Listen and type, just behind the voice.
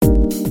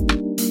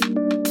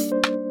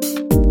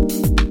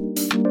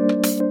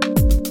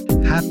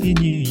Happy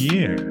New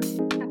Year.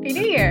 Happy New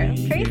Happy Year.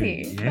 New Year.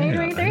 Crazy.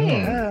 Yeah, I 2023.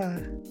 know. Ah,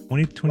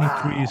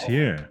 2023 is wow.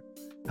 here.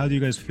 How do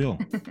you guys feel?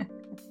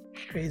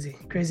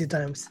 Crazy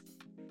times.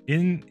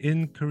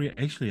 In Korea,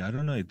 actually, I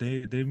don't know.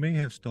 They may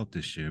have stopped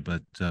this year,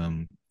 but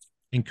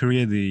in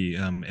Korea, the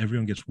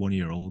everyone gets 1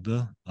 year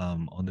older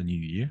on the New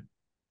Year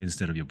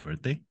instead of your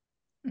birthday.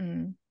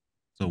 Mm.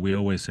 So we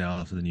always say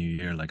after the New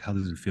Year, like, how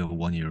does it feel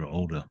 1 year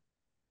older?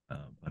 I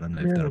don't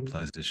know if that Really?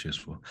 applies this year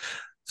as well.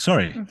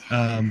 Sorry.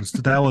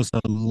 So that was a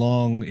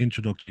long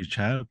introductory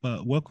chat,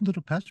 but welcome to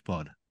the Patch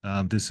Pod.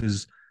 This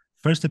is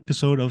first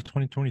episode of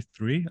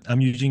 2023. I'm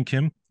Eugene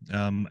Kim,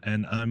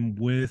 and I'm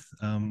with,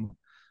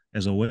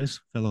 as always,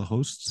 fellow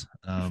hosts,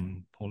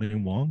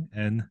 Pauline Wong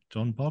and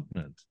John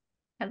Bognan.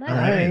 Hello. All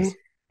right.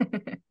 Hi.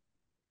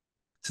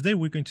 Today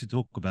we're going to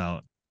talk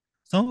about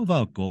some of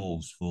our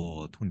goals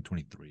for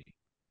 2023. I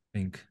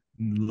think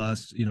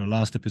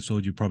last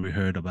episode you probably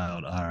heard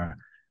about our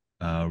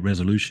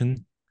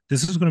resolution.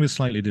 This is going to be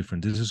slightly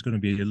different. This is going to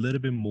be a little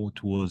bit more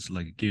towards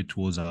like geared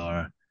towards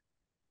our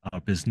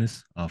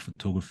business, our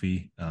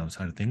photography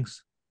side of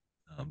things.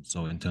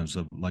 So in terms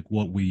of like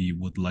what we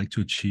would like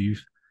to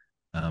achieve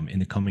in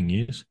the coming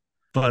years,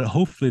 but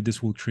hopefully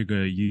this will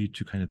trigger you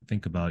to kind of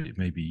think about it,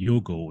 maybe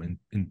your goal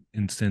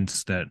in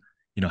sense that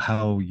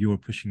how you're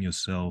pushing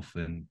yourself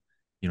and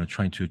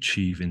trying to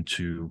achieve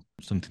into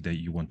something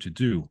that you want to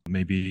do.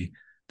 Maybe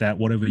that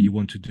whatever you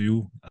want to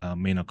do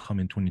may not come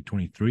in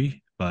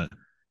 2023, but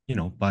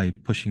by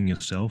pushing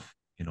yourself,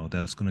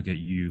 that's going to get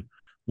you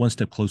one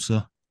step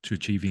closer to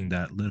achieving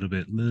that little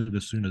bit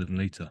sooner than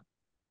later.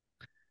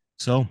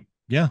 So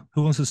yeah,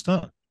 who wants to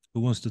start? Who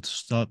wants to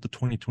start the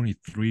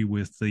 2023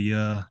 with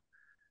the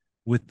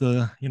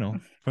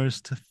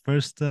first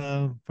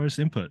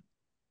input?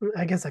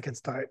 I guess I can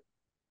start.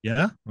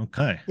 Yeah.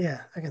 Okay.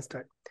 Yeah, I can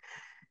start.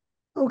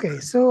 Okay,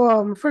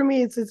 so for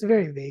me it's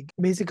very vague.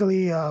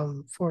 Basically,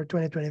 for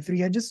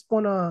 2023, I just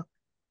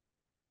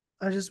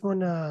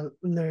wanna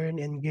learn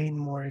and gain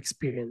more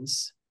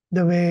experience.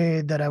 The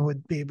way that I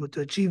would be able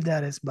to achieve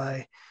that is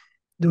by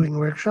doing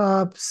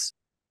workshops,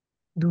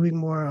 doing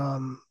more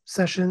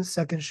sessions,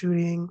 second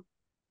shooting,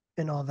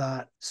 and all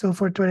that. So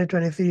for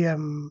 2023, I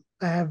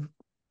have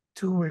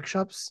two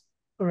workshops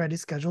already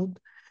scheduled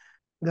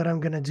that I'm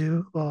gonna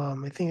do.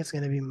 I think it's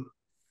gonna be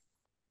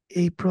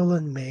April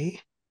and May.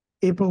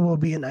 April will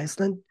be in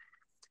Iceland,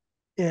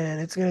 and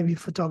it's gonna be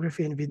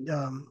photography and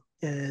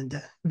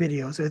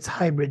video. So it's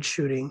hybrid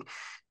shooting,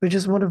 which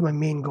is one of my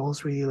main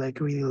goals. Really, like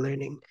really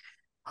learning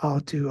how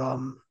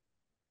to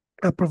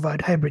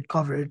provide hybrid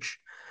coverage.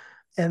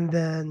 And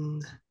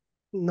then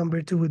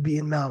number two would be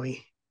in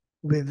Maui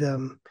with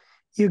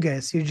you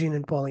guys, Eugene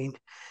and Pauline.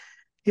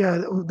 Yeah,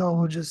 that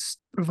will just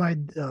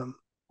provide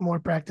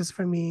more practice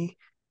for me,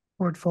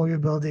 portfolio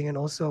building, and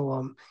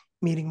also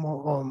meeting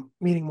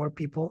more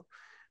people,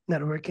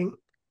 networking,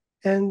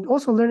 and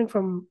also learning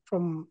from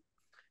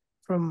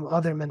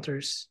other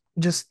mentors.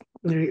 Just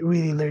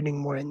really learning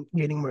more and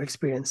gaining more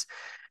experience.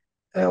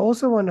 I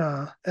also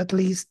wanna at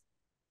least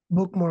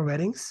book more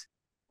weddings.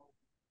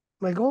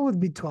 My goal would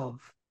be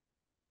 12.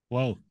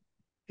 Wow.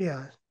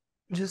 Yeah,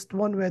 just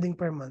one wedding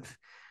per month.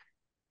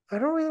 I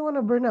don't really want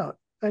to burn out.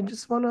 I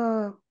just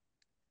wanna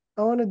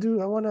I wanna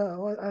do I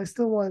wanna I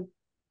still want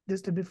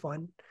this to be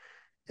fun,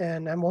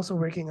 and I'm also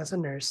working as a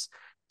nurse,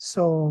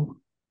 so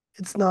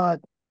it's not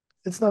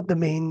it's not the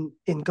main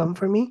income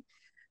for me.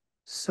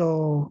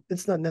 So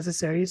it's not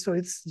necessary. So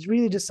it's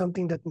really just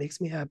something that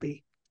makes me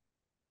happy.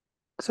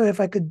 So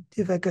if I could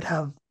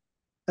have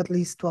at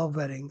least 12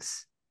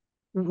 weddings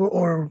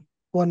or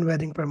one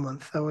wedding per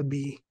month, I would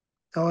be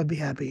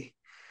happy.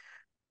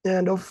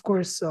 And of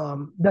course,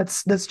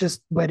 that's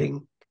just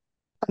wedding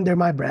under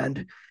my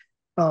brand.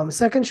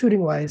 Second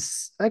shooting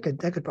wise, I could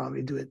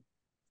probably do it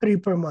three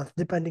per month,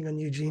 depending on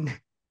Eugene,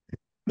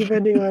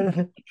 depending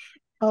on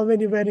how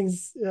many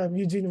weddings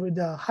Eugene would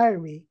hire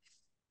me.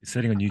 It's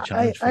setting a new I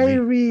challenge for I me.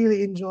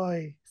 really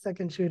enjoy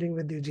second shooting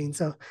with Eugene,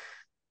 so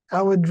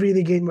I would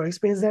really gain more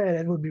experience there, and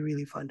it would be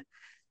really fun.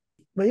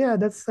 But yeah,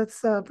 that's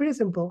pretty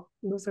simple.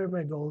 Those are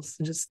my goals: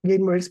 just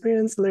gain more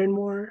experience, learn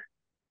more,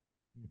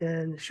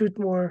 and shoot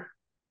more,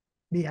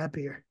 be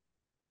happier.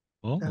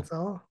 Oh, That's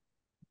all.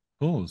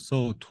 cool.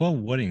 So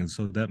 12 weddings.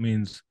 So that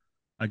means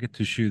I get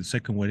to shoot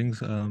second weddings,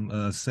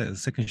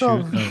 second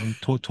shoot,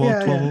 12. 12,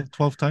 Yeah, yeah,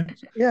 12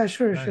 times. yeah.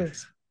 Sure.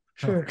 Nice.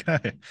 Sure.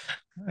 Okay.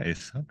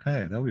 Nice.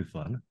 Okay. That'll be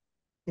fun.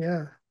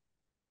 Yeah.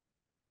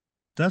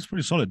 That's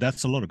pretty solid.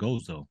 That's a lot of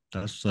goals though.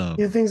 That's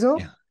You think so?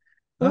 yeah.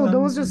 Oh, that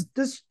was Um,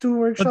 just two but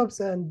workshops,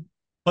 and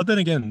but then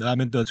again, I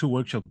mean the two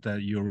workshops that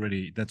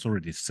that's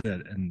already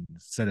set and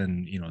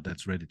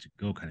that's ready to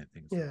go kind of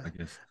thing. So yeah, I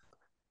guess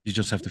you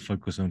just have to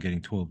focus on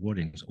getting 12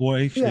 weddings. Or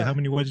actually, how yeah.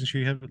 many weddings do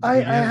I you I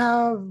have?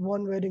 have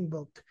one wedding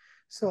booked,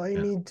 so I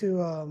Yeah, need to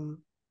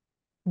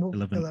book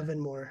 11, 11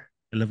 more.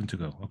 11 to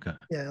go. Okay.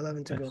 Yeah,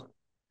 11 to Nice. go.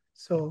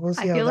 So we'll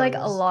I see how feel that like a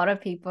goes. lot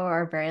of people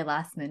are very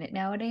last minute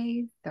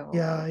nowadays, Yeah, so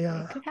it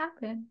yeah. could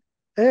happen.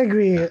 I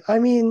agree. Yeah. I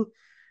mean,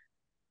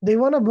 they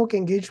want to book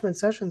engagement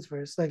sessions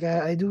first. Like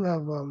I do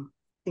have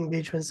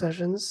engagement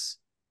sessions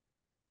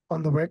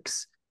on the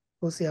works,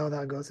 we'll see how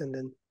that goes and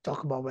then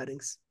talk about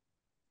weddings.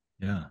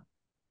 Yeah.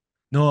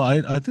 No,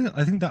 I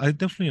think that I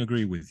definitely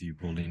agree with you,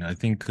 Pauline. I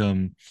think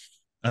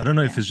I don't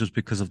know if Yeah. it's just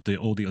because of the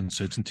all the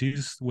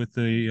uncertainties with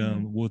the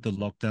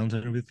lockdowns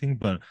and everything,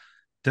 but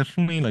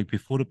definitely like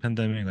before the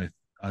pandemic, like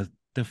I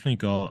definitely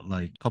got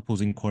like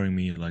couples inquiring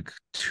me like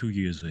 2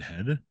 years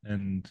ahead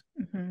and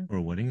Hmm. for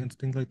a wedding and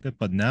things like that.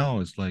 But now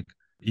it's like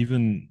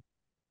even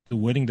the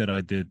wedding that I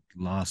did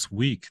last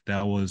week,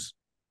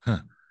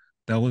 huh,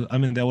 I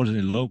mean that was an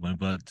elopement,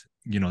 but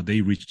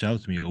they reached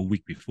out to me a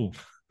week before.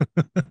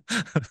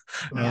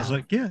 And I was Wow.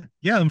 like,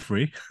 yeah, I'm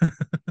free.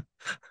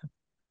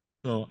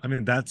 So I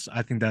mean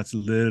I think that's a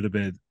little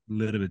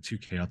bit too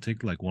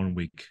chaotic. Like 1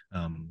 week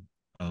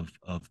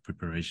of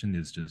preparation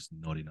is just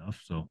not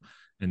enough. So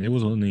and it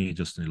was only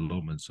just an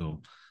elopement, so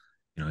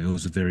it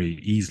was very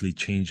easily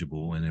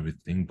changeable and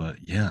everything. But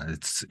yeah,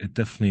 it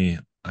definitely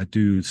I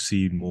do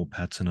see more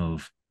pattern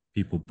of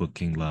people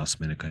booking last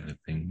minute kind of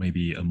thing,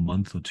 maybe a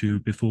month or two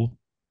before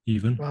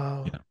even.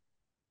 Wow. Yeah.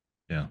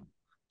 Yeah.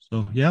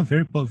 So yeah,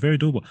 very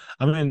doable.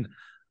 I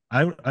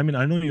mean,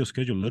 I know your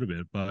schedule a little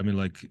bit, but I mean,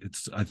 like,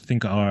 I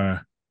think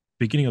our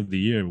beginning of the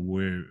year,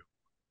 we're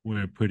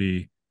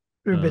pretty,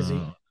 We're busy.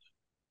 uh,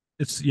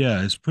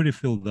 it's pretty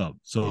filled up.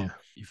 So Yeah.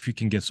 if you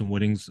can get some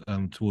weddings,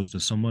 towards the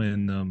summer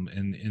and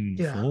in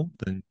Yeah. fall,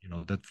 then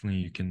definitely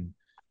you can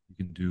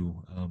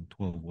do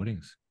 12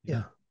 weddings. Yeah,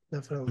 Yeah.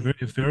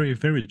 Definitely.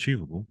 very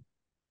achievable.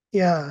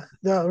 Yeah.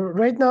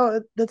 Right now,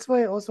 that's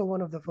why also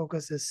one of the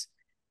focus is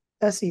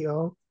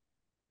SEO,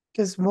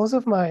 because most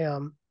of my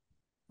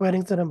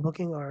weddings that I'm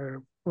booking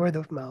are word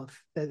of mouth.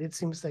 That it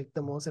seems like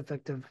the most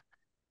effective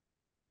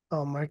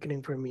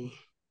marketing for me.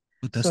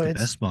 But that's So the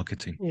it's best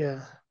marketing.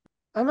 yeah,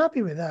 I'm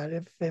happy with that.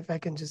 If I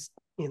can just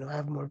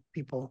have more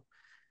people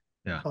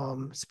Yeah.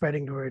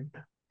 spreading the word.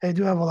 I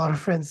do have a lot of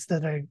friends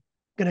that are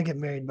gonna get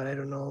married, but I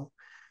don't know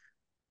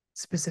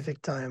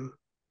specific time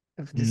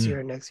of this Mm. year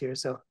or next year.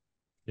 So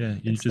Yeah,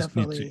 it's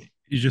definitely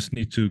you just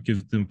need to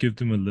give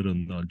them a little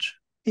nudge.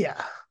 yeah,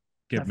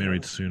 Get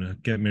married definitely. sooner.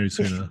 Get married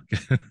sooner.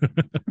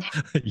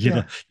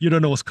 Yeah, You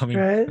don't know what's coming.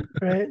 right,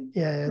 right.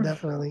 Yeah, yeah,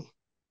 definitely.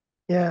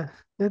 Yeah,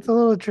 it's a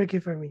little tricky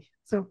for me.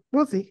 So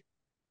we'll see.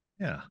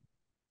 Yeah.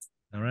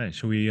 All right.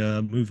 Shall we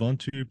move on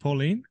to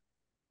Pauline?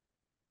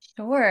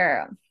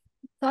 Sure.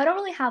 So I don't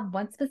really have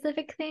one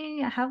specific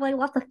thing. I have like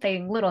lots of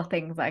little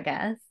things, I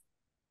guess.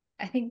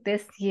 I think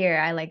this year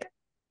I like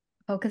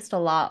focused a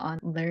lot on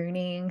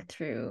learning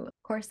through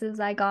courses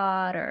I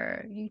got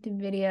or YouTube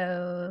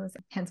videos.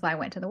 Hence why I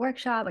went to the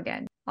workshop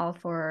again, all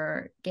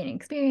for gaining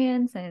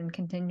experience and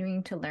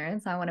continuing to learn.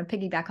 So I want to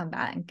piggyback on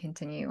that and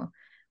continue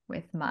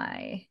with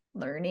my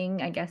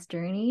learning, I guess,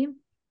 journey.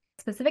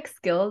 Specific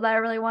skills that I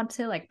really want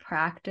to like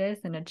practice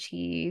and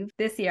achieve.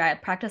 This year I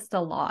practiced a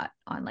lot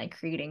on like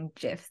creating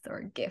GIFs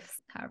or GIFs,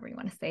 however you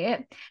want to say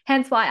it.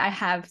 Hence why I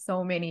have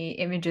so many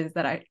images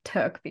that I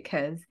took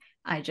because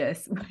I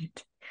just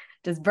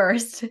just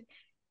burst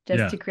just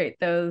Yeah. to create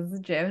those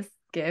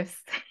GIFs.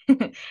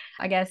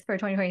 I guess for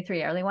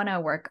 2023, I really want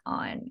to work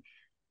on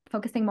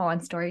focusing more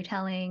on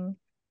storytelling,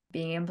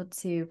 being able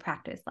to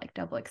practice like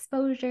double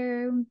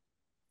exposure.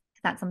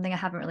 That's something I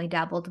haven't really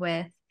dabbled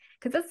with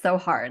because it's so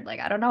hard. Like,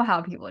 I don't know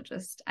how people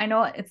I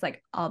know it's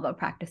like all about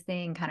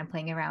practicing, kind of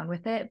playing around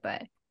with it,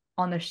 but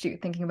on the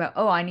shoot, thinking about,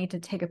 oh, I need to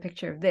take a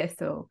picture of this.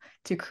 So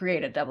to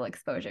create a double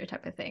exposure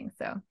type of thing.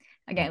 So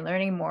again,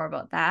 learning more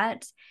about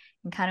that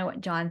and kind of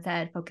what John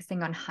said,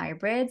 focusing on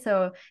hybrid.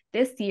 So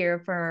this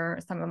year for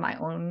some of my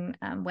own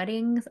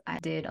weddings, I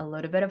did a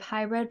little bit of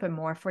hybrid, but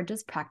more for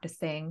just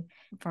practicing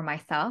for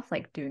myself,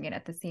 like doing it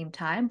at the same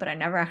time. But I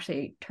never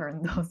actually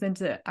turned those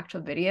into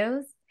actual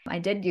videos. I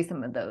did use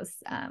some of those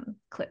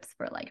clips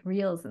for like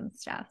reels and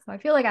stuff. So I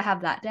feel like I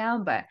have that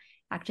down, but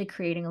actually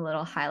creating a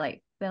little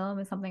highlight film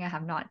is something I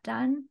have not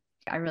done.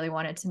 I really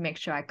wanted to make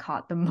sure I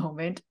caught the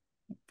moment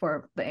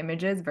for the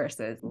images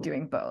versus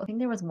doing both. I think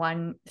there was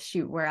one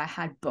shoot where I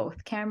had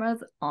both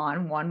cameras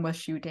on. One was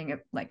shooting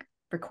like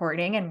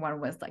recording and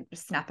one was like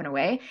just snapping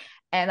away.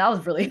 And that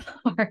was really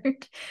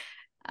hard.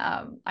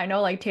 I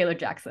know like Taylor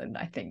Jackson,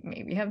 I think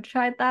maybe have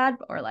tried that,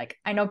 or like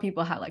I know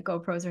people have like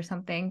GoPros or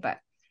something, but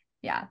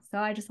yeah, so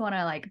I just want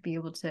to like be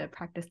able to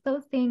practice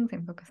those things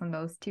and focus on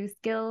those two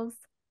skills.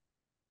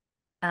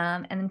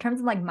 And in terms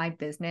of like my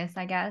business,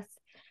 I guess.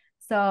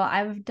 So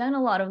I've done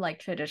a lot of like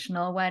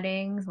traditional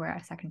weddings where I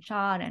second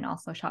shot and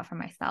also shot for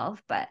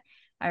myself, but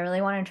I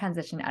really want to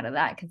transition out of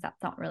that because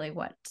that's not really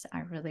what I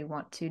really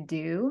want to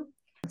do.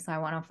 So I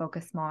want to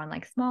focus more on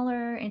like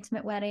smaller,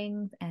 intimate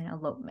weddings and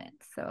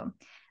elopements. So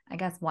I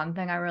guess one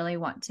thing I really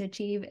want to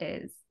achieve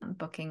is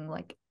booking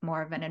like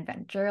more of an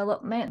adventure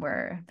elopement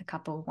where the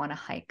couple want to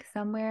hike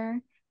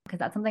somewhere because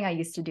that's something I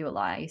used to do a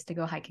lot. I used to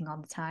go hiking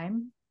all the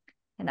time.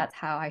 And that's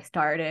how I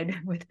started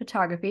with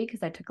photography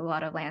because I took a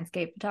lot of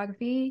landscape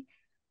photography.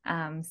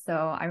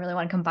 So I really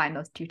want to combine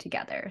those two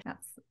together.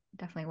 That's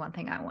definitely one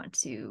thing I want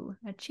to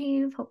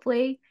achieve,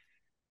 hopefully.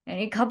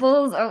 Any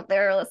couples out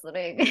there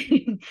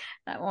listening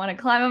that want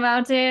to climb a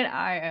mountain,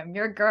 I am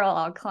your girl.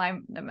 I'll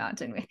climb the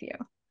mountain with you.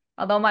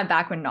 Although my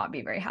back would not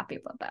be very happy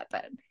about that,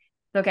 but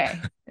Okay,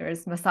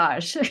 there's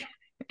massage.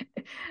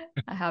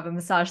 I have a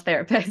massage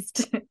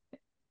therapist.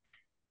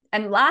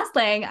 And last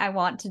thing I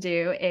want to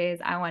do is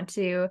I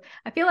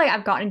feel like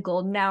I've gotten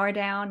golden hour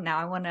down. Now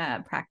I want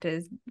to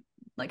practice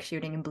like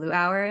shooting in blue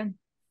hour,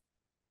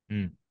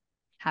 Mm.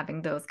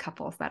 having those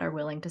couples that are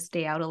willing to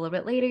stay out a little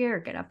bit later or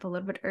get up a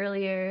little bit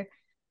earlier,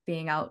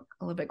 being out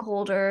a little bit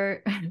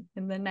colder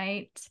in the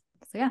night.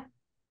 So yeah,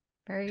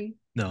 very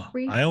No,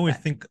 brief, but I always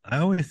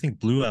think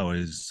blue hour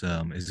is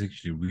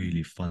actually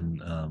really fun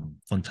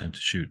time to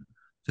shoot.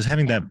 Just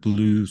having yeah. that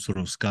blue sort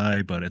of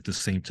sky, but at the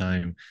same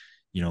time,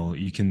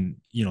 you can,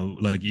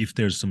 like if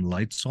there's some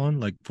lights on,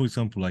 like for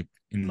example, like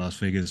in Las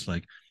Vegas,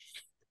 like,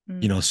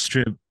 Mm,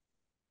 strip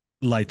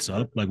lights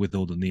up like with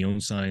all the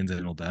neon signs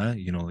and all that,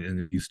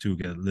 and you still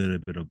get a little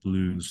bit of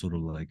blue sort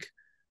of like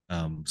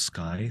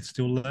sky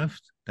still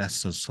left. That's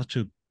such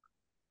a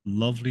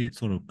lovely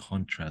sort of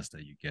contrast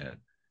that you get.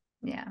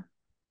 yeah.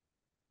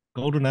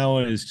 Golden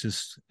hour is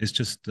just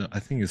I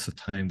think it's a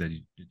time that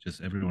you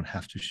just everyone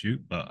have to shoot,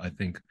 but I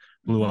think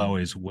blue Mhm. hour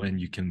is when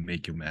you can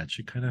make your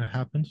magic kind of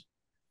happens.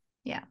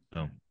 Yeah.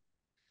 So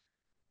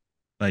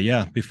but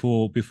yeah,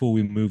 before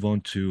we move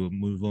on to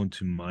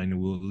mine,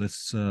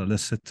 let's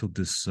settle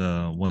this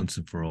once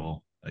and for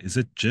all. Is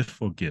it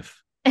GIF or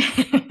GIF? I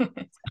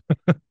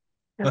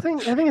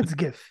think it's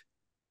GIF.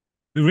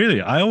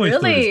 Really, I always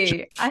thought it's GIF.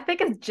 Really? I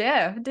think it's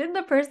Jif. Didn't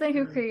the person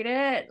who created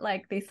it,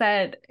 like they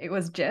said it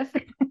was Jif?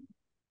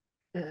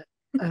 Uh,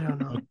 I don't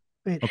know.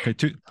 Wait, Okay,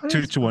 two how do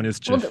you two to one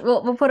spell is We'll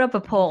GIF. we'll put up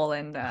a poll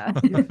and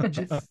GIF?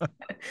 GIF?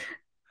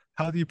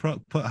 How do you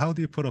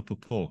put up a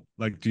poll?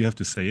 Like, do you have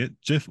to say it,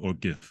 GIF or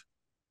GIF?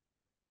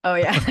 oh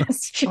yeah,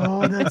 that's true.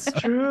 Oh, that's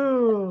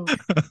true.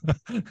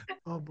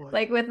 Oh boy.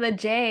 Like with a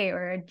J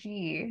or a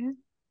G.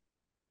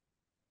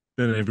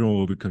 Then everyone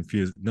will be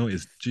confused. No,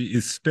 it's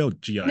spelled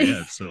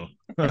GIF. So,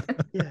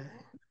 Yeah.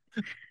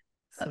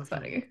 So That's funny.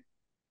 funny.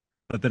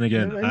 but then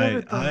again, I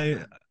never thought of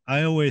that.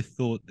 I always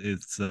thought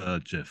it's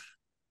GIF.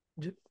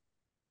 GIF.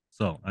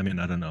 So I mean,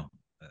 I don't know.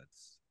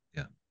 That's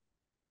yeah.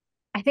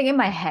 I think in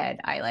my head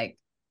I like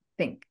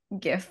think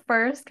GIF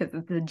first because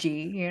it's a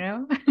G, you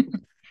know?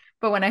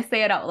 But when I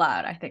say it out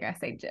loud, I think I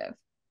say GIF.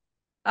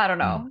 I don't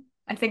Mm, know.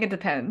 I think it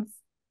depends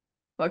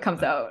what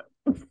comes uh, out.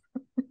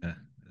 yeah.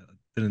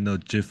 Didn't know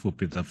GIF would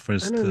be the I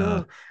don't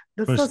know.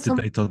 That's not first some.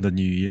 debate on the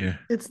new year.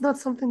 It's not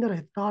something that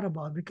I thought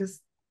about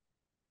because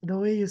the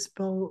way you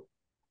spell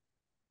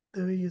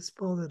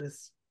it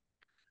is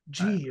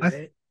G, I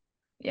right?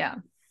 Yeah.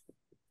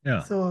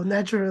 yeah. So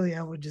naturally,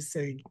 I would just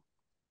say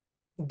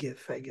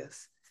GIF, I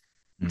guess.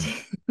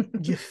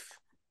 Mm. GIF,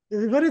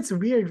 but it's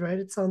weird, right?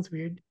 It sounds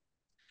weird.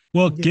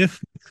 Well, GIF,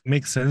 GIF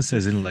makes sense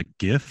as in GIF. like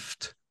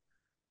gift.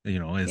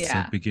 It's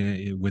Yeah,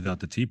 beginning without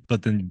the T,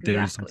 but then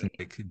there is something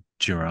exactly. like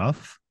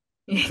giraffe.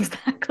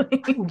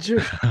 Exactly.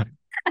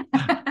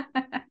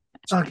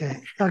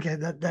 Okay.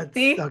 That's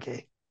See,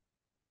 okay.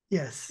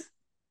 Yes.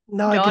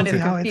 Now I can John see is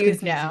Okay. how it's confused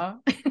confusing. now.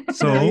 Yeah,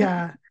 So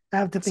yeah. I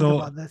have to think so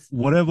about this.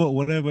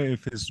 whatever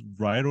if it's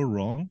right or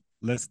wrong,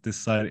 let's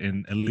decide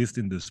in at least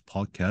in this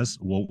podcast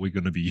what we're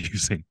gonna be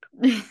using.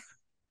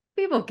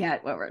 People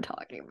get what we're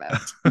talking about.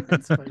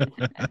 That's funny.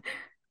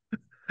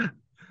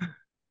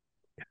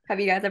 Have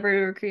you guys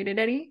ever created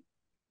any?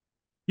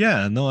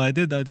 Yeah, no, I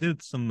did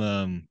some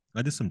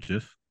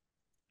GIF.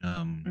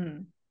 Um,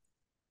 Mm,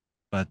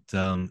 but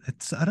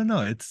it's I don't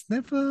know, it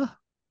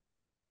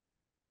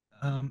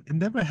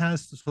never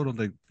has the sort of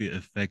like the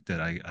effect that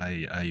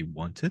I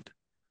wanted.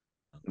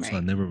 So I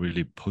right. never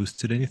really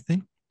posted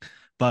anything.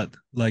 But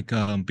like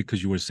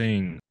because you were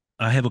saying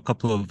I have a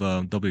couple of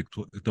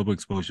double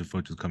exposure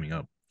photos coming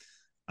up.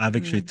 I've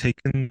actually Mm,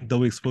 taken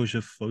double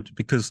exposure photo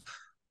because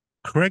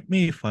correct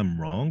me if I'm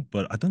wrong,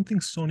 but I don't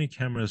think Sony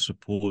cameras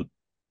support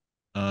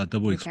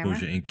double your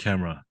exposure camera? in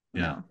camera.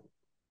 Yeah. No.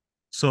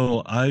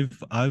 So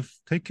I've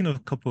taken a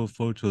couple of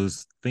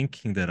photos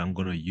thinking that I'm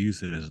gonna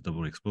use it as a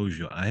double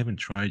exposure. I haven't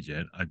tried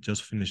yet. I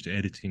just finished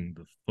editing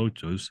the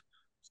photos.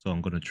 So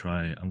I'm gonna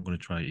try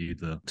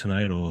either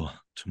tonight or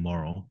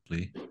tomorrow,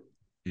 please.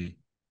 Be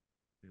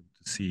able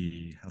to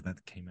see how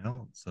that came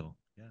out. So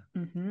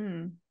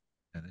Mm-hmm.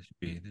 yeah, that should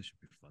be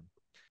fun.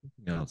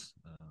 Anything else?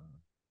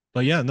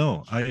 But yeah,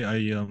 no, I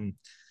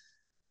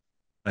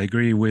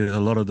agree with a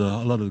lot of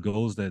the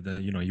goals that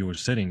you were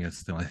setting.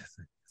 It's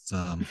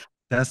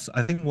that's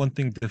I think one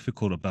thing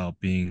difficult about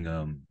being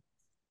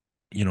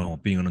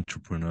being an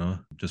entrepreneur,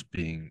 just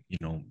being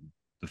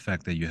the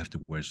fact that you have to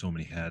wear so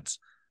many hats.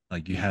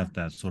 Like you Yeah. have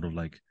that sort of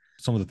like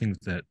some of the things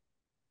that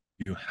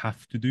you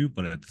have to do,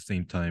 but at the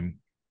same time,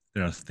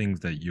 there are things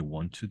that you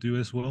want to do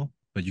as well,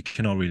 but you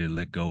cannot really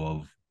let go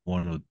of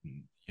one or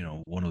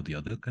the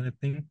other kind of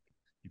thing.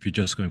 If you're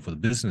just going for the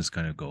business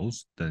kind of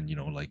goals, then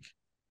like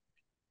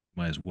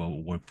might as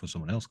well work for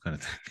someone else kind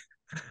of thing.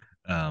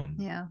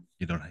 Yeah.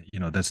 You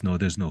don't,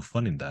 there's no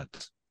fun in that.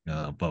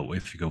 But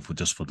if you go for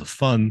just for the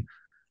fun,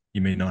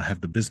 you may not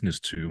have the business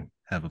to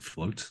have a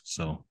float.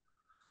 So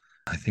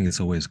I think it's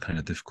always kind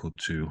of difficult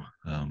to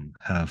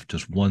have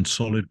just one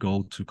solid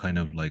goal to kind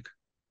of like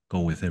go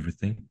with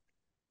everything.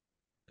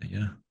 But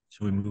yeah.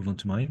 Shall we move on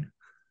to mine?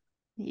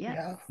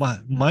 Yes. Yeah.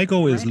 My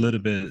goal is a Right. little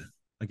bit,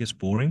 I guess,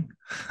 boring.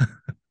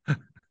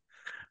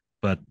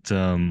 But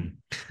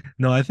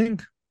no, I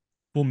think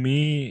for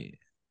me,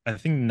 I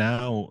think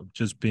now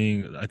just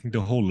being, I think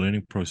the whole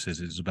learning process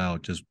is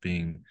about just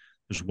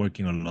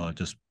working a lot,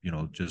 just,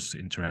 just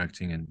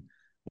interacting and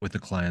with the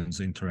clients,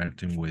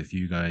 interacting with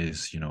you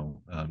guys,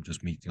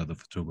 just meeting other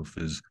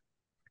photographers,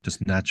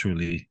 just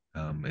naturally.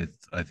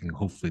 I think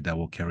hopefully that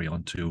will carry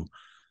on to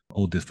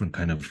all different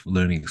kind of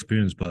learning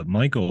experience. But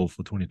my goal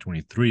for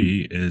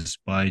 2023 is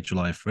by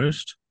July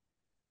 1st,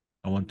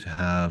 I want to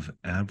have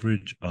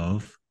average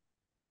of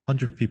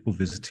 100 people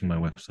visiting my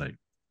website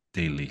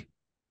daily.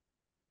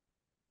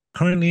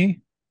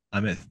 Currently,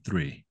 I'm at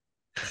 3.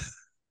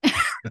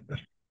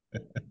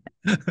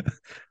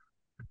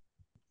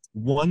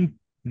 One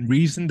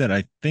reason that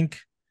I think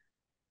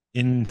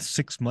in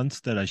 6 months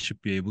that I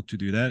should be able to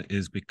do that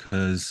is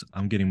because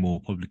I'm getting more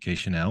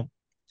publication out.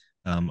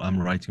 I'm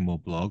writing more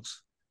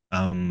blogs.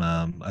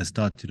 I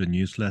started a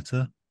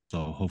newsletter,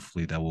 so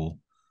hopefully that will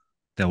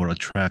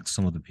attract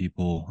some of the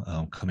people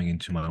coming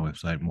into my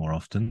website more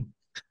often.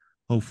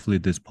 Hopefully,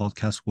 this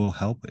podcast will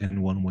help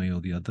in one way or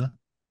the other.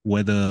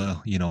 Whether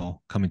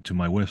coming to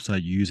my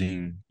website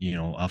using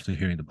after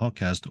hearing the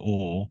podcast,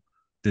 or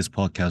this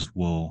podcast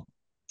will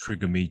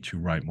trigger me to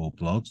write more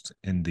blogs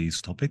in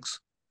these topics.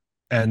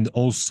 And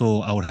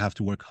also, I would have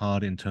to work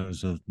hard in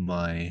terms of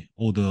my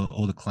all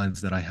the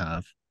clients that I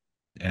have,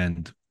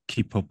 and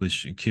keep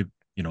publishing, keep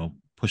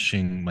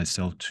pushing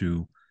myself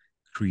to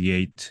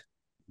create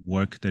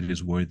work that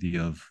is worthy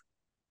of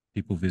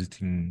people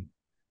visiting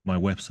my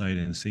website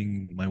and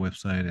seeing my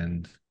website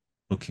and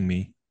booking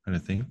me, kind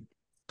of thing.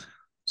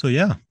 So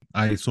yeah,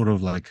 I sort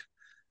of like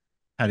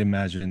had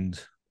imagined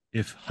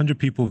if 100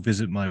 people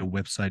visit my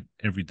website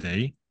every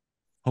day,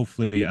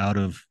 hopefully out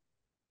of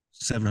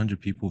 700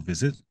 people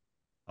visit,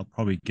 I'll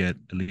probably get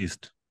at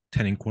least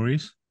 10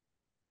 inquiries.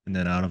 And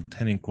then out of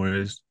 10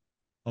 inquiries,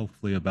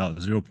 hopefully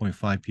about zero point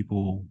 0.5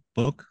 people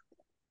book.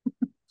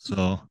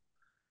 So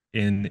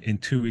in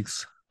 2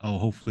 weeks, I'll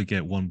hopefully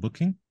get one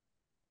booking.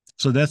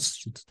 So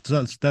that's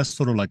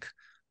sort of like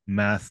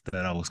math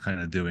that I was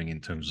kind of doing in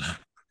terms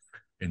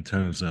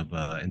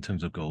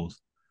of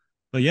goals.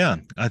 But yeah,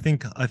 I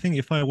think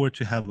if I were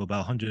to have about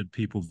 100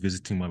 people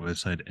visiting my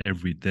website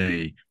every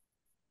day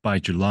by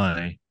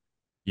July,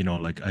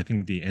 like I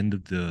think the end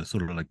of the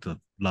sort of like the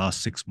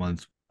last 6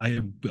 months,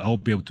 I'll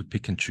be able to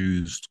pick and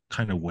choose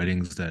kind of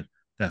weddings that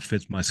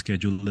fits my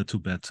schedule a little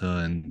better,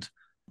 and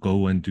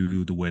go and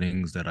do the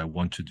weddings that I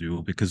want to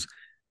do. Because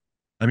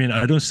I mean,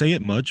 I don't say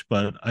it much,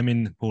 but I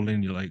mean,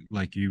 Pauline, you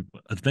like you,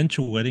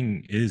 adventure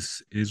wedding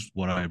is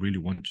what I really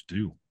want to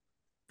do.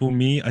 For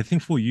me, I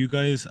think for you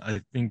guys,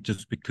 I think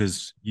just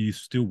because you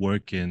still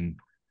work in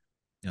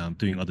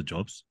doing other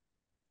jobs,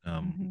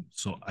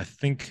 so I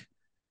think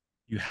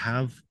you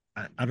have.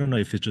 I don't know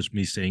if it's just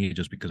me saying it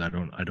just because I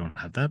don't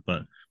have that,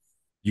 but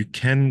you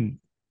can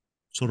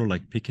sort of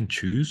like pick and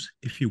choose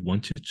if you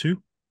wanted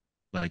to.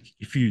 Like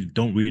if you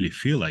don't really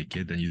feel like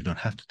it, then you don't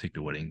have to take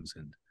the weddings.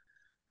 And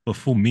but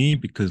for me,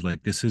 because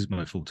like this is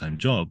my full-time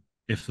job,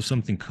 if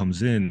something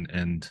comes in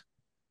and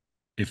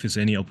if there's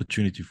any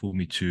opportunity for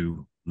me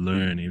to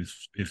learn,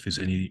 if there's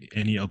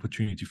any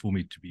opportunity for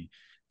me to be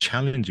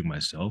challenging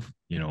myself,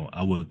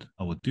 I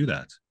would do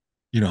that.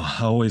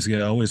 I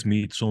always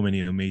meet so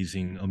many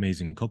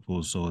amazing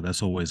couples, so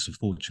that's always a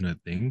fortunate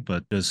thing.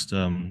 But just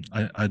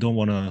I don't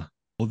want to.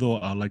 Although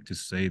I like to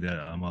say that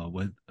I'm a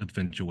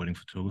adventure wedding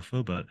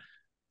photographer, but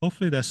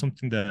hopefully that's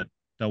something that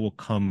will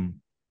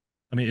come.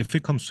 I mean, if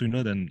it comes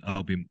sooner, then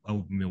I'll be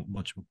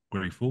much more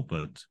grateful.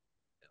 But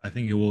I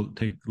think it will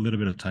take a little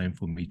bit of time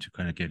for me to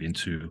kind of get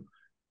into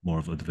more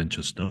of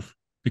adventure stuff,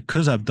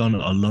 because I've done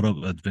a lot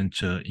of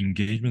adventure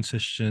engagement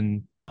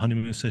session,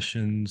 honeymoon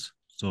sessions.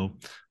 So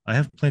I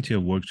have plenty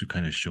of work to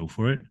kind of show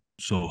for it.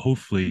 So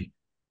hopefully,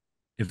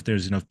 if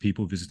there's enough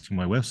people visiting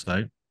my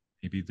website,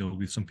 maybe there will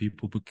be some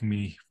people booking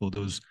me for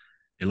those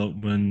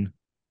elopement,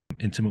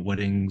 intimate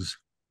weddings,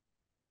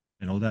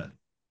 and all that.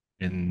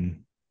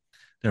 And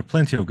there are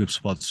plenty of good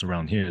spots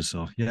around here.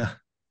 So yeah,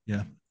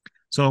 yeah.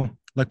 So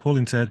like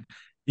Pauline said,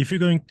 if you're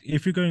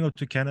going up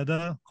to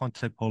Canada,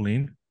 contact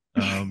Pauline.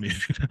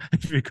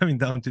 If you're coming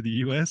down to the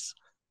US,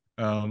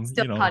 um,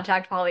 Still you know.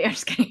 contact Polly. I'm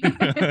just kidding.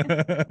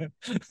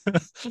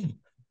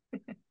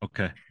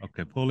 Okay.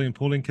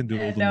 Pauline can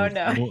do all the No, North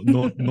no. North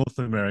North, North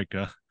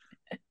America.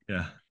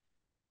 Yeah.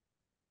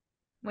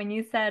 When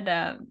you said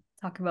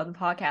talk about the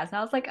podcast,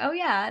 I was like, oh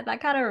yeah,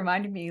 that kind of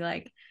reminded me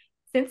like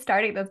since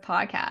starting this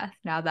podcast,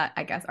 now that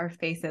I guess our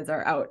faces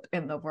are out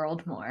in the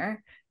world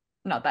more,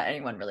 not that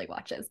anyone really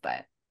watches,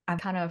 but I'm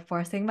kind of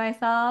forcing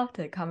myself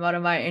to come out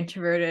of my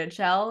introverted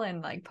shell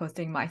and like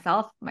posting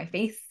myself, my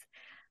face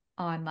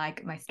on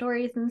like my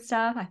stories and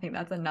stuff. I think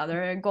that's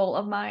another goal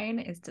of mine,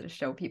 is to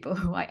show people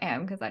who I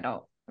am, because I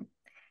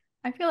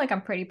feel like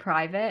I'm pretty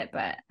private,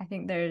 but I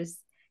think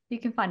you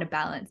can find a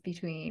balance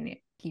between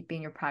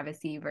keeping your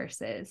privacy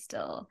versus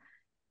still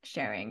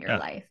sharing your Yeah.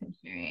 life and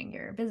sharing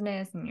your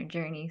business and your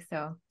journey.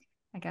 So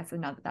I guess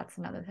that's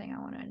another thing I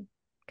want to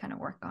kind of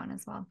work on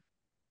as well.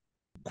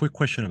 Quick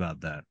question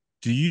about that.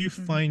 do you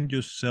Mhm. find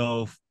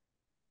yourself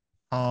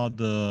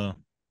harder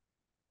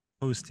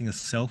posting a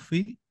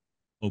selfie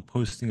or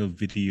posting a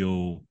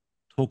video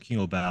talking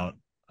about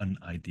an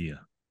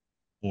idea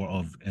or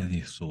of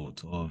any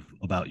sort of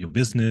about your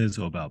business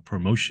or about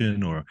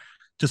promotion or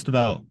just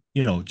about,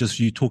 just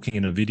you talking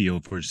in a video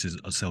versus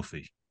a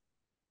selfie?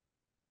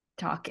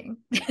 Talking.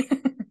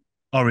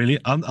 Oh, really?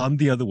 I'm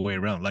the other way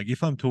around. Like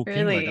if I'm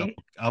talking, like I'm Really?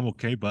 I'm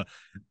okay, but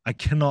I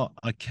cannot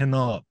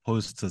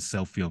post a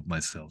selfie of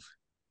myself.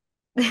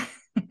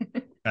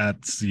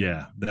 That's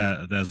yeah,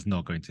 that's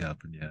not going to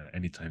happen. Yeah,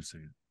 anytime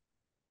soon.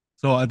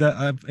 So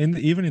I've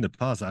even in the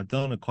past, I've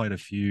done quite a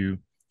few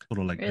sort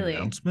of like Really?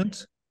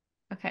 announcements,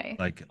 Okay.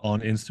 like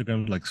on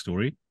Instagram, like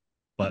story,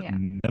 but Yeah.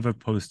 never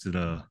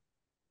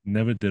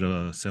did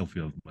a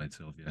selfie of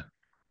myself. Yeah.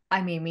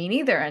 I mean, me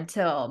neither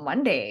until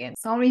Monday, and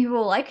so many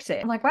people liked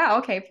it. I'm like, wow,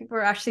 okay, people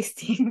are actually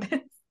seeing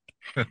this.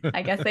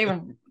 I guess they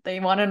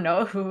want to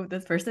know who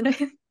this person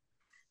is.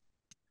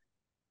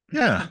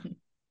 Yeah.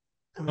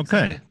 I'm Okay.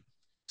 excited.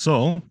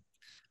 So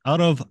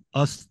out of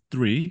us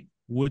three,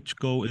 which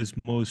goal is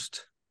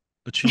most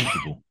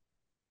achievable?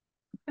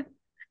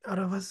 Out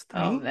of us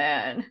Oh three,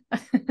 man.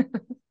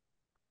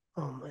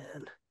 oh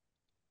man,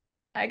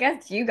 I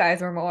guess you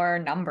guys were more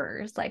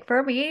numbers. Like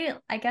for me,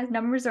 I guess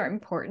numbers are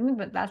important,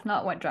 but that's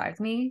not what drives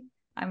me.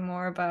 I'm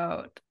more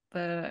about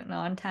the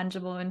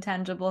non-tangible,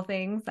 intangible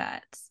things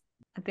that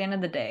at the end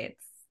of the day,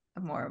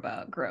 it's more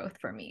about growth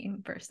for me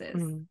versus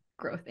mm,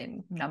 growth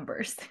in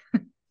numbers.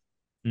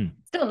 Hmm.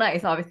 Still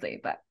nice, obviously,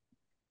 but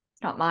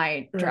it's not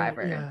my right,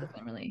 driver. It yeah,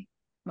 doesn't really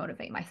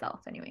motivate myself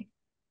anyway.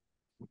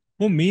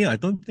 For me, I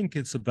don't think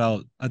it's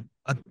about I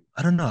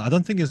don't know. I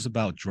don't think it's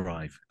about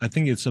drive. I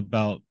think it's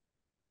about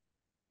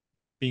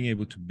being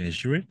able to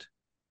measure it.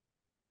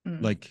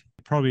 Mm. Like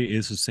probably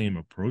is the same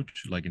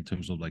approach, like in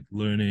terms of like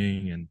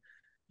learning and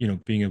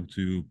being able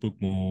to book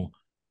more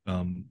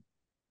um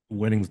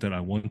weddings that I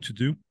want to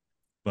do.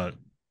 But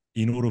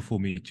in order for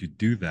me to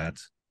do that,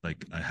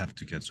 like I have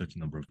to get a certain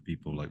number of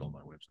people like on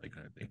my website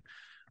kind of thing.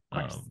 Of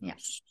course. Yeah.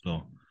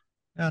 So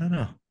I don't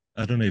know.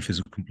 I don't know if it's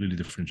a completely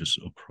different just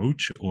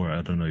approach or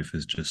I don't know if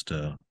it's just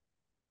a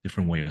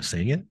different way of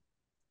saying it.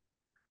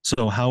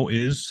 So how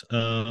is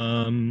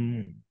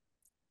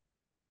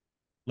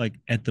like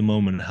at the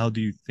moment, how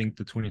do you think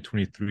the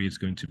 2023 is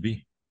going to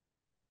be?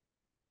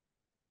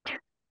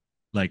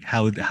 Like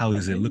how I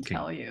is it couldn't looking?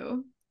 tell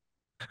you.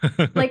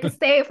 Like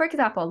say for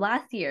example,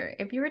 last year,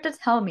 if you were to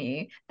tell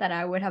me that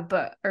I would have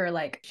booked or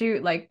like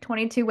shoot like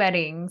 22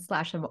 weddings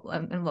slash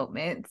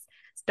elopements,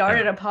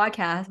 Yeah. started a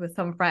podcast with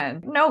some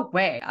friends, no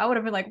way. I would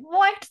have been like,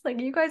 what? Like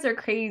you guys are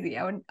crazy.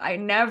 I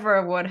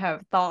never would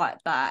have thought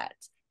that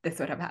this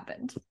would have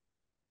happened.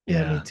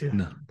 yeah, me Yeah. too.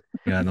 No.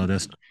 Yeah, no,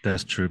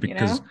 that's true You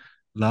because know?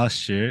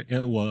 last year,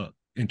 well,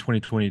 in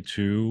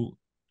 2022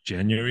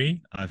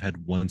 January, I've had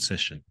one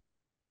session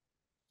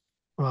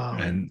Wow.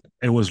 and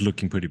it was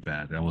looking pretty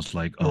bad. I was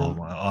like, Yeah,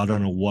 oh, I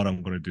don't know what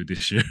I'm gonna do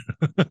this year.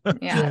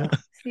 Yeah. yeah.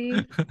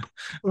 See?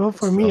 Well,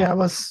 for me, So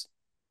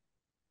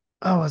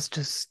I was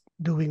just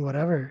doing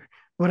whatever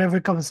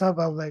comes up.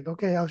 I'm like,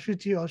 okay, I'll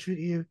shoot you. I'll shoot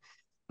you.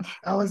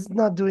 I was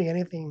not doing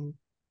anything.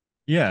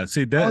 yeah,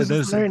 see I was that just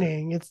there's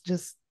learning. It's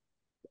just,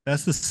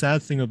 that's the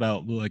sad thing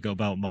about like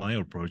about my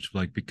approach,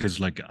 like because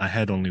like I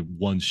had only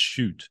one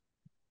shoot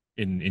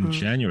in mm,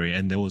 January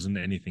and there wasn't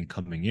anything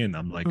coming in.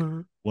 I'm like,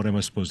 mm, what am I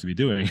supposed to be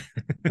doing?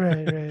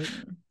 right, right.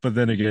 Mm. But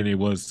then again, it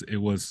was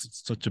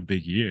such a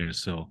big year,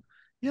 so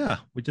yeah,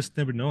 we just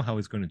never know how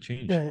it's going to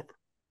change. Yeah,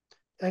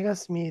 I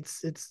guess me,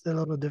 it's a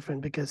little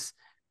different because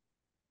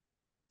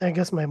I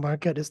guess my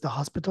market is the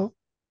hospital.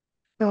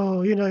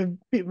 So,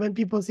 when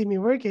people see me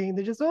working,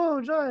 they just,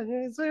 oh, John,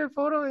 I saw your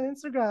photo on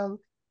Instagram.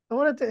 I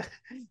wanted to,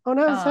 I want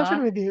to have a session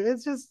Aw. with you.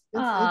 It's just,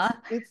 Aw.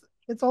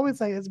 it's always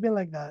like, it's been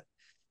like that.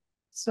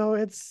 So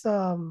it's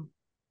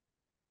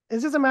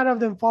just a matter of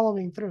them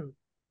following through,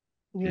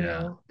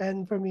 Yeah.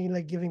 and for me,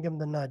 like giving them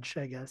the nudge,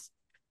 I guess.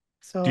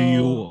 Do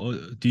you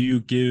So, do you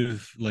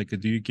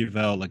give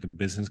out like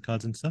business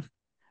cards and stuff?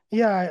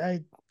 yeah,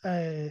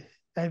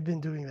 I've been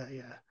doing that.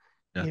 Yeah.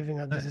 Yeah. Giving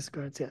out business Nice.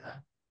 cards. Yeah.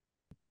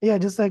 Yeah.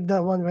 Just like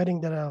that one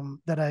wedding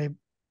that I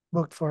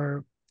booked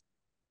for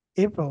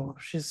April.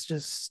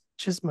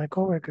 She's my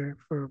coworker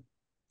for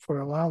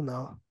a while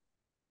now.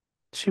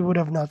 She would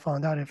have not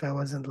found out if I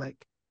wasn't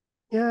like,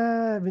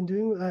 yeah, I've been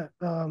doing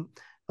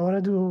I want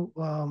to do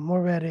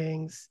more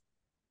weddings.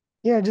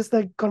 Yeah, just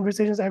like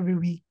conversations every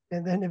week,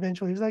 and then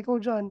eventually it's like, oh,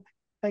 John,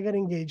 I got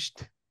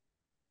engaged.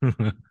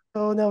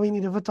 So now we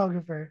need a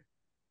photographer.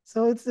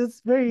 So it's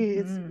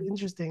Mhm.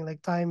 interesting,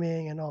 like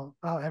timing and all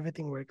how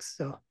everything works.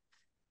 So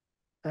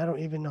I don't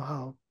even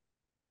know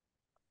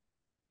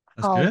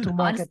That's how to good.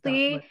 market that,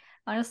 Honestly, but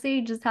honestly,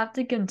 you just have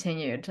to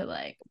continue to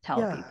like tell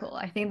yeah, people.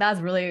 I think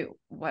that's really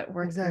what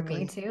worked for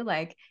me exactly. too.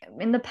 Like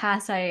in the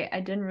past, I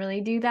didn't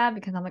really do that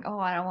because I'm like, oh,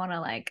 I don't want to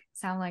like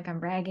sound like I'm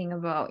bragging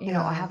about, I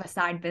Yeah, have a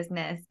side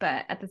business.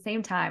 But at the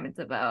same time, it's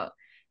about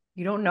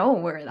you don't know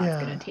where that's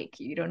gonna yeah, take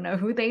you. You don't know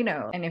who they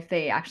know and if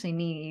they actually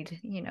need,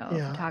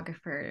 yeah,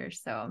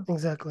 photographers. So,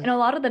 exactly. and a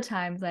lot of the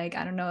times, like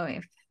I don't know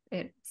if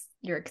it's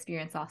your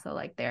experience also,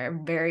 like they're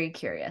very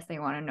curious. They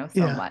want to know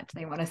so Yeah. much.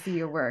 They want to see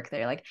your work.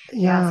 They're like,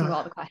 they ask you all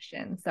Yeah. the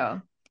questions.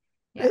 So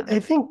I, yeah. I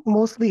think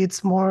mostly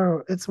it's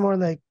more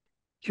like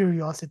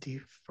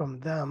curiosity from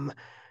them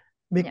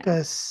Yeah.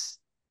 because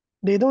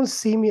they don't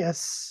see me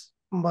as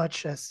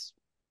much as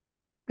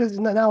because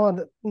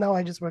now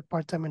I just work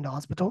part-time in the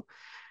hospital.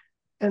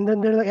 And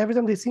then they're like every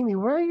time they see me,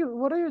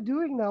 what are you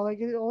doing now? Like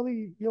you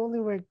only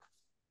work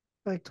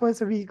like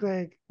twice a week,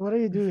 like what are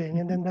you doing?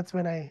 And then that's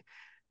when I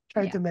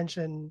try Yeah. to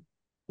mention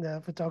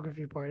the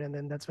photography part, and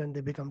then that's when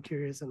they become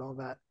curious and all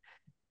that.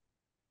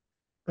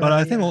 But But yeah,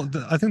 I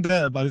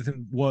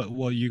think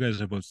what you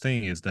guys are both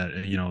saying is that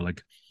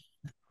like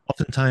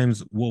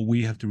oftentimes what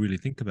we have to really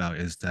think about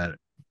is that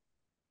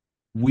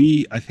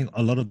I think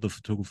a lot of the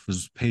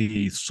photographers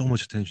pay so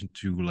much attention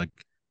to like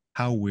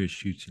how we're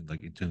shooting,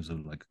 like in terms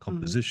of like mhm,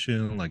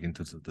 composition, like in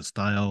terms of the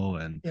style,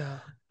 and yeah,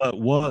 but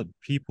what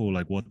people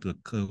like what the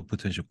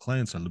potential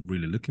clients are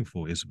really looking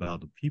for is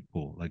about the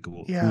people, like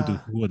yeah,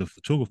 who are the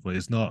photographer.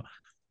 It's not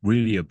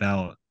really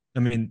about. I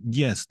mean,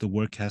 yes, the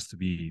work has to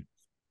be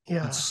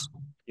yeah, it's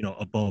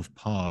above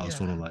par yeah,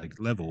 sort of like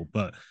level,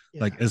 but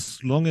yeah, like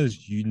as long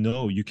as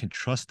you can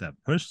trust that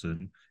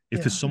person,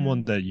 if it's yeah,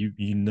 someone Mhm. that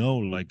you know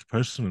like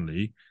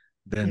personally,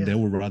 then they yeah,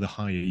 will rather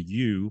hire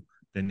you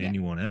than Yeah.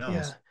 anyone yeah.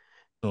 else.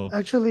 So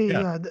Actually,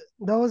 yeah. yeah,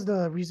 that was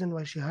the reason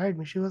why she hired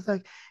me. She was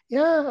like,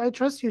 "Yeah, I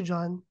trust you,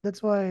 John.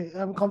 That's why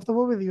I'm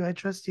comfortable with you. I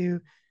trust you.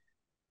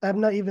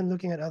 I'm not even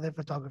looking at other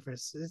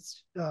photographers.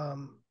 It's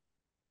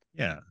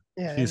Yeah,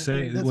 yeah, she's and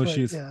saying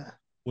that's yeah.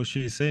 what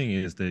she's saying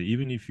is that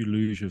even if you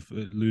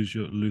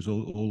lose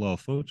all our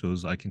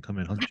photos, I can come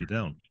and hunt you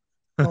down.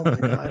 Oh my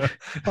God.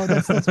 Oh,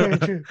 that's very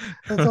true.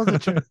 That's also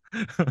true.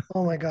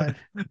 Oh my God.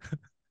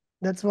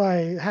 That's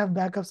why have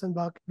backups and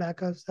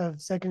backups of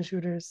second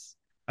shooters.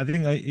 I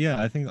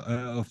think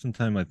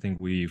oftentimes I think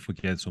we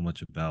forget so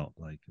much about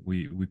like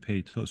we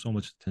pay so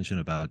much attention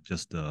about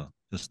just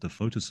the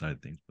photo side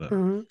of things, but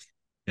Hmm.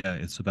 yeah,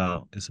 it's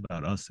about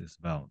us. It's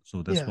about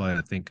so that's Yeah. why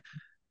I think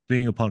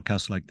doing a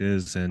podcast like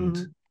this and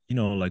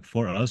Hmm. like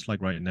for us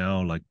like right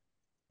now like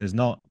there's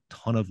not a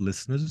ton of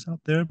listeners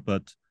out there,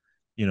 but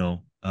you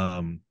know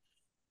um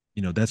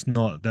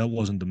that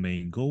wasn't the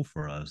main goal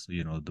for us.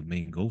 The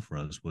main goal for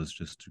us was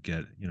just to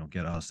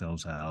get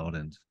ourselves out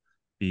and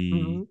Hmm.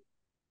 be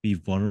be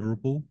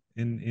vulnerable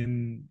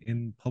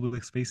in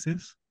public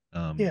spaces.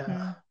 Yeah.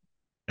 Mhm.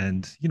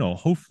 And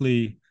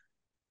hopefully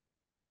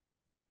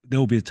there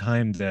will be a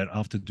time that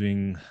after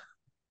doing a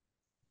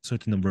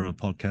certain number of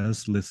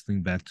podcasts,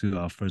 listening back to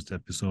our first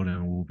episode,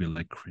 and we'll be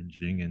like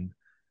cringing and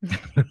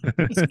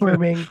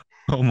Squirming.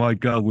 oh my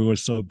god, we were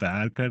so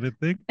bad kind of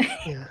thing.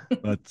 Yeah.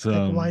 But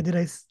Like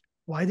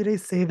why did I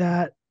say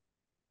that?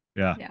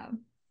 yeah, Yeah.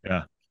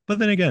 yeah. But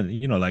then again,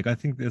 like I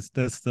think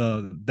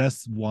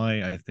that's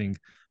why I think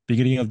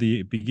beginning of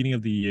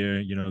the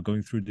year,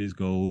 going through these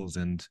goals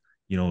and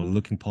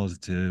looking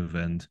positive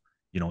and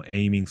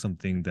aiming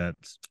something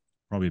that's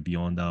probably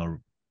beyond our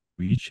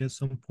reach at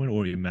some point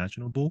or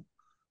imaginable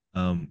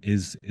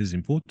is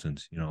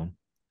important.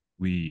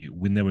 We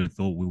never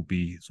thought we'll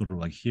be sort of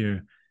like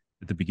here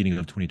at the beginning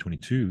of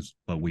 2022,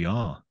 but we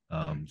are.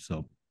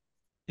 So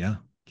yeah,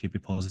 keep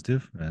it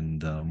positive,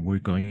 and we're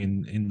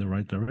going in the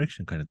right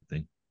direction, kind of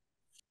thing.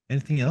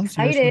 Anything else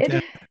you guys want to Excited.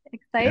 add?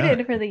 Yeah,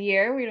 Excited for the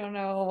year. We don't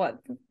know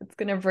what it's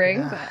gonna bring,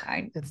 Yeah. but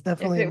I It's if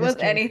definitely a it was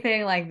mystery.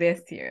 anything like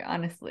this year,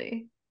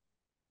 honestly,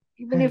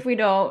 even if we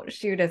don't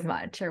shoot as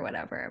much or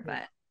whatever,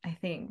 but I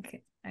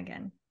think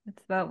again,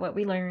 it's about what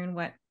we learn,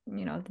 what the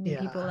new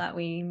people Yeah. that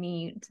we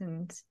meet,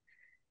 and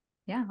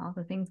yeah, all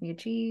the things we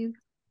achieve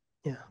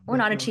Yeah, or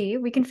not definitely.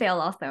 achieve. We can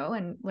fail also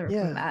and learn from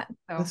Yeah, that.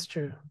 So that's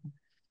true.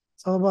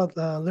 It's all about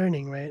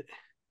learning, right?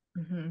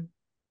 mhm.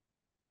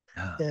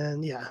 yeah.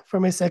 And yeah, for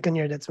my second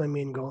year, that's my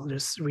main goal.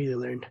 Just really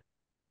learn.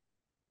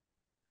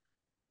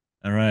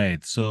 All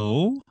right,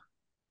 so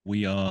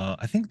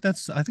I think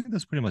that's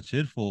pretty much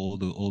it for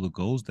all the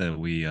goals that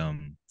we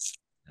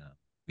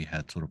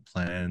had sort of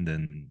planned,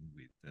 and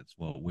that's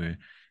what we're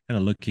kind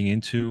of looking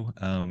into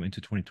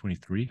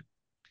 2023.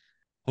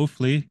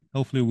 Hopefully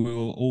we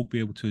will all be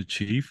able to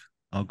achieve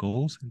our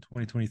goals in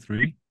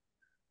 2023.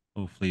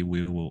 Hopefully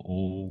we will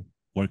all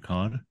work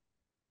hard,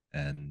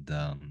 and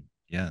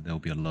yeah, there'll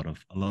be a lot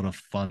of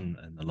fun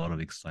and a lot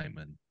of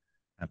excitement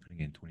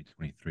happening in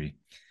 2023.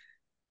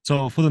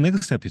 So for the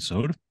next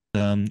episode,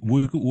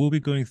 we'll be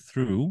going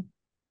through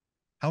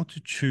how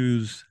to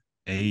choose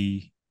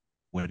a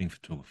wedding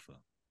photographer.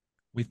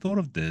 We thought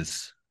of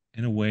this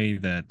in a way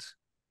that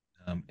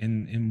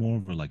in more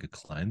of like a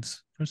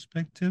client's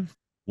perspective.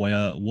 What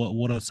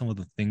are some of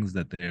the things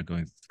that they're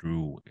going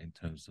through in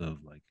terms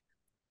of like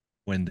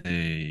when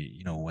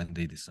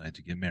they decide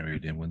to get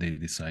married and when they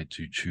decide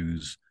to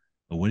choose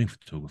a wedding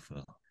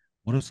photographer?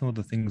 What are some of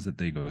the things that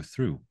they go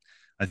through?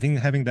 I think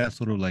having that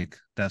sort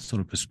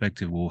of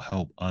perspective will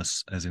help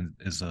us as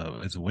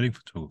a wedding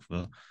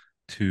photographer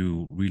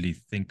to really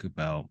think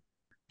about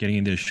getting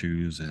in their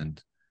shoes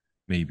and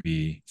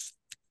maybe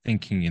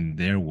thinking in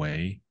their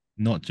way,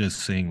 not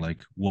just saying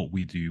like what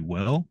we do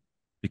well,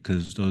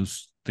 because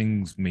those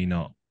things may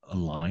not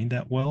align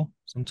that well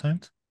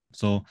sometimes.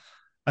 So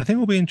I think it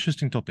will be an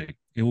interesting topic.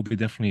 It will be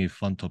definitely a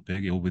fun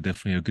topic. It will be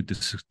definitely a good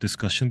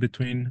discussion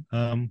between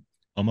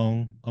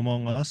among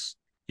us.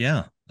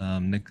 Yeah,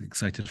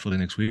 excited for the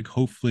next week.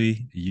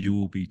 Hopefully you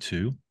will be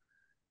too.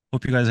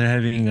 Hope you guys are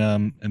having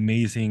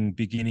amazing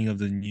beginning of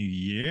the new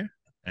year.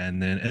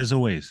 And then as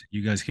always,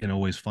 you guys can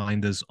always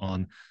find us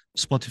on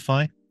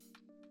Spotify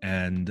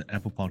and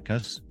Apple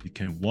Podcasts. You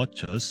can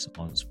watch us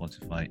on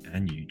Spotify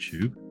and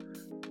YouTube.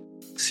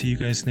 See you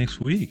guys next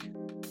week.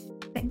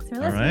 Thanks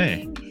for All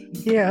right. listening.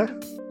 Yeah.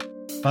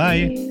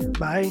 Bye. See you.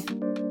 Bye.